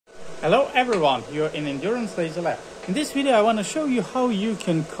Hello everyone, you're in Endurance Laser Lab. In this video I want to show you how you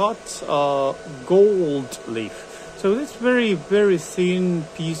can cut a gold leaf. So this very thin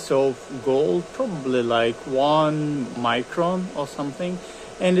piece of gold, probably like 1 micron or something,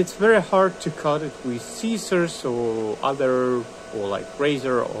 and it's very hard to cut it with scissors or like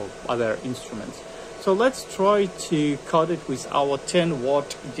razor or other instruments. So let's try to cut it with our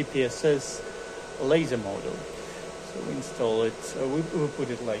 10-watt DPSS laser module. So we install it, we put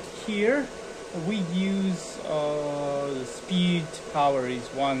it like here. We use the speed power is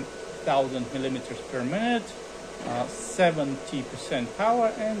 1000 millimeters per minute, 70%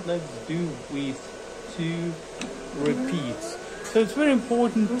 power, and let's do with 2 repeats. So it's very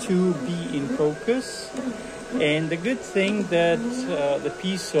important to be in focus, and the good thing that the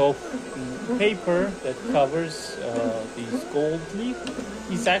piece of paper that covers this gold leaf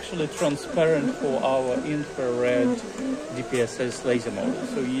is actually transparent for our infrared DPSS laser model.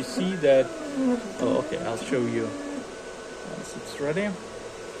 So you see that, okay, I'll show you once it's ready.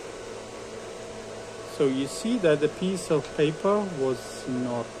 So you see that the piece of paper was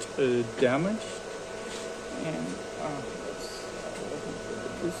not damaged, and let's put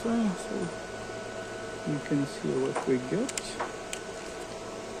it this way so you can see what we get.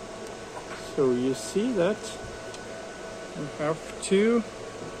 So you see that we have 2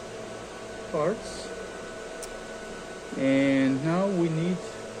 parts, and now we need,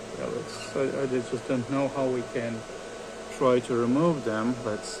 I just don't know how we can try to remove them.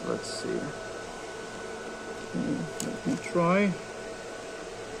 Let's see. Let me try.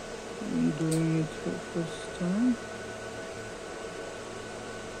 I'm doing it for the first time.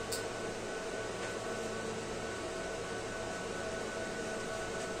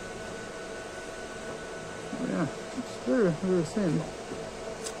 Yeah, it's very thin.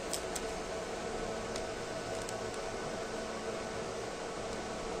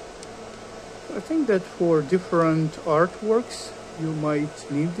 I think that for different artworks you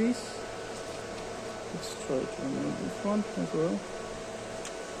might need this. Let's try to remove this one as well.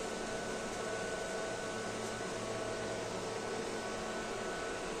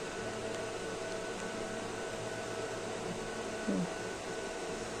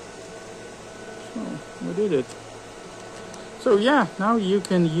 So we did it. So yeah, now you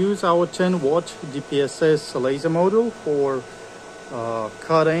can use our 10-watt DPSS laser module for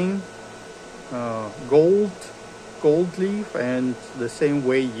cutting gold leaf, and the same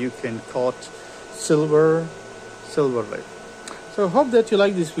way you can cut silver leaf. So I hope that you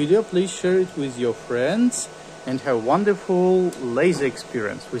like this video. Please share it with your friends and have a wonderful laser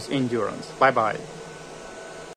experience with Endurance. Bye bye.